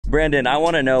Brandon, I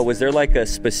want to know, was there like a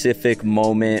specific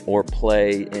moment or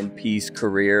play in P's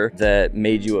career that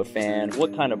made you a fan?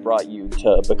 What kind of brought you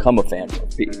to become a fan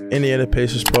of P? Indiana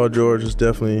Pacers, Paul George was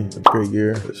definitely a great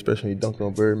year, especially when he dunked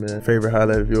on Birdman. Favorite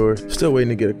highlight of yours? Still waiting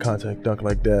to get a contact dunk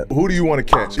like that. Who do you want to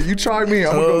catch? If you try me,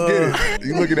 I'm gonna go get it.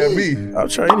 You looking at me? I'll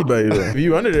try anybody though. If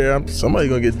you under there, somebody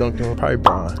gonna get dunked on. Probably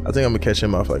Bron. I think I'm gonna catch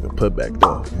him off like a putback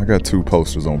though. I got 2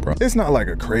 posters on Bron. It's not like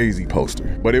a crazy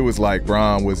poster, but it was like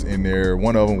Bron was in there.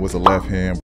 One of them was a left hand.